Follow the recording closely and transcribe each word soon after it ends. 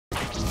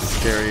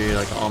scary,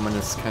 like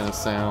ominous kind of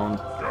sound.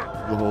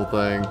 The whole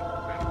thing.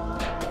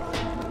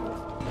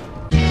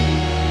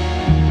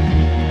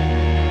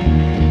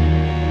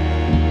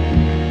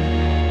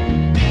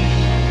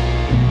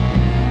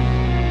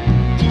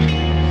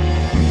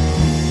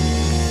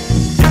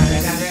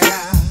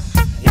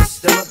 It's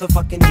the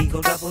motherfucking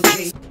Eagle Double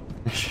G.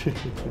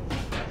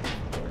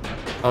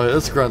 Oh,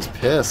 this Grunt's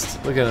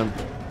pissed. Look at him.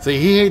 See,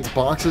 he hates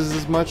boxes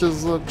as much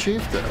as the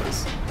Chief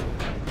does.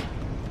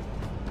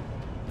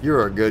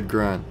 You're a good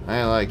Grunt.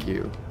 I like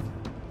you.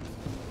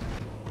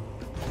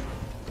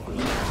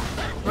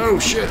 Oh,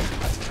 shit!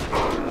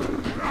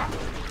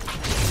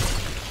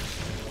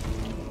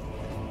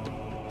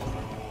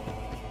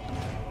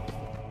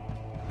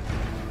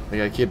 I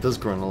gotta keep this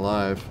Grunt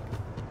alive.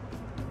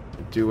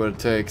 Do what it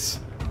takes.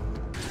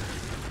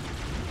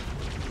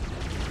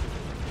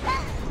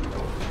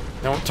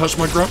 Don't touch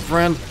my Grunt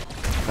friend!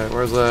 Alright,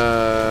 where's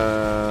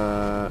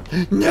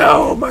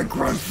No! My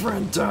Grunt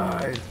friend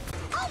died!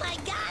 Oh my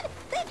god!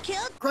 They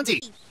killed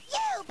Grunty!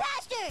 you,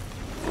 bastard!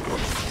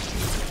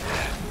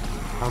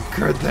 How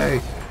could they?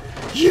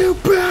 You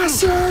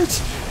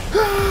bastards!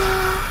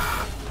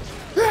 Ah!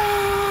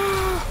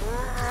 Ah!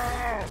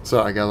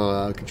 So I got a little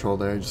out of control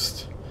there.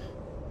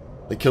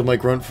 They killed my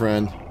Grunt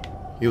friend.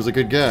 He was a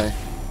good guy.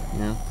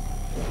 Yeah.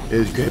 It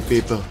was great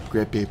people.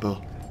 Great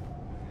people.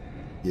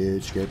 Yeah,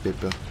 it's great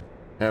people.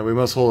 Yeah, we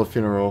must hold a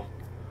funeral.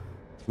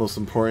 Most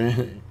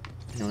important,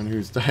 anyone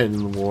who's died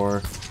in the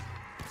war.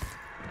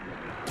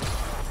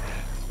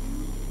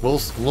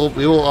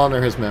 We will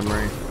honor his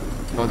memory.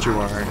 Don't you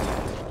worry.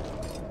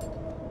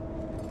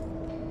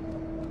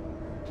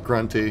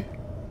 Grunty.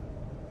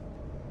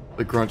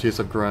 The gruntiest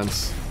of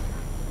grunts.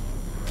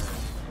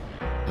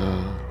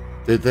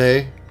 Did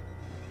they?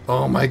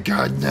 Oh my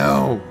god,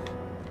 no!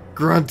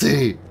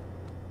 Grunty!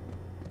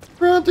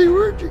 Grunty,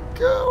 where'd you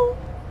go?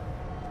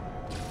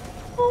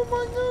 Oh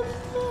my god,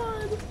 he's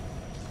died!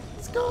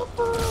 He's gone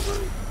forever!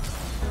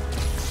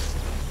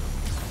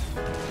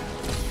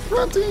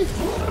 Grunty!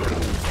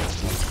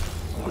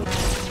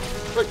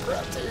 But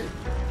Grunty!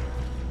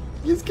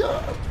 He's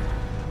gone!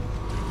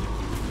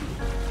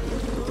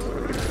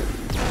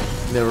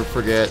 Never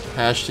forget.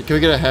 Hashtag. Can we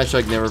get a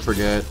hashtag never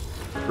forget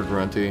for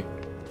Grunty?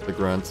 The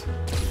Grunt.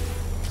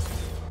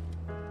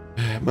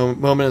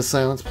 Moment of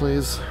silence,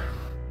 please.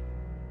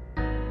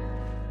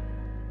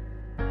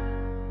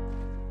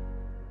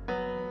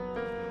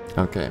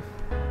 Okay.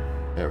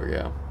 There we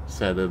go. Just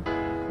had to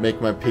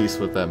make my peace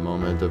with that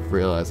moment of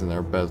realizing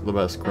the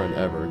best Grunt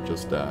ever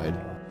just died.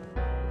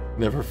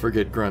 Never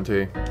forget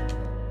Grunty.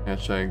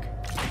 Hashtag.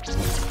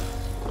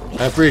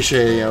 I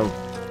appreciate,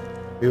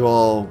 you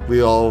know,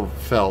 we all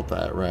felt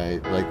that,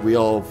 right? Like, we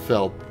all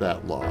felt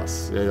that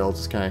loss. It all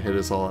just kind of hit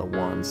us all at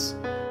once.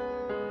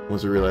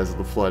 Once we realized that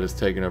the Flood has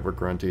taken over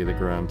Grunty the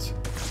Grunt,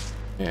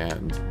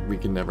 and we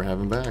can never have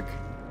him back.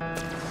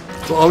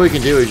 So all we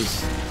can do is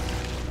just,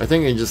 I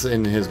think,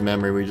 in his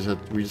memory, we just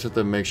have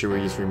to make sure we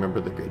just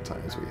remember the good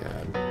times we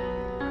had.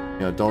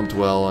 You know, don't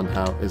dwell on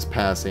how his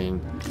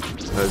passing,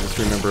 but just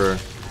remember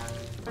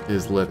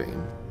his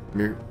living,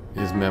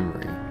 his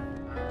memory.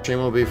 Stream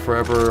will be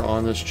forever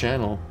on this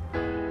channel.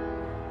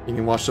 You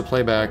can watch the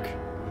playback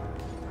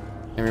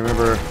and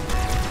remember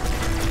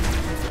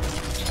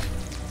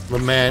the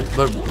man,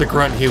 the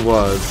Grunt he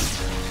was.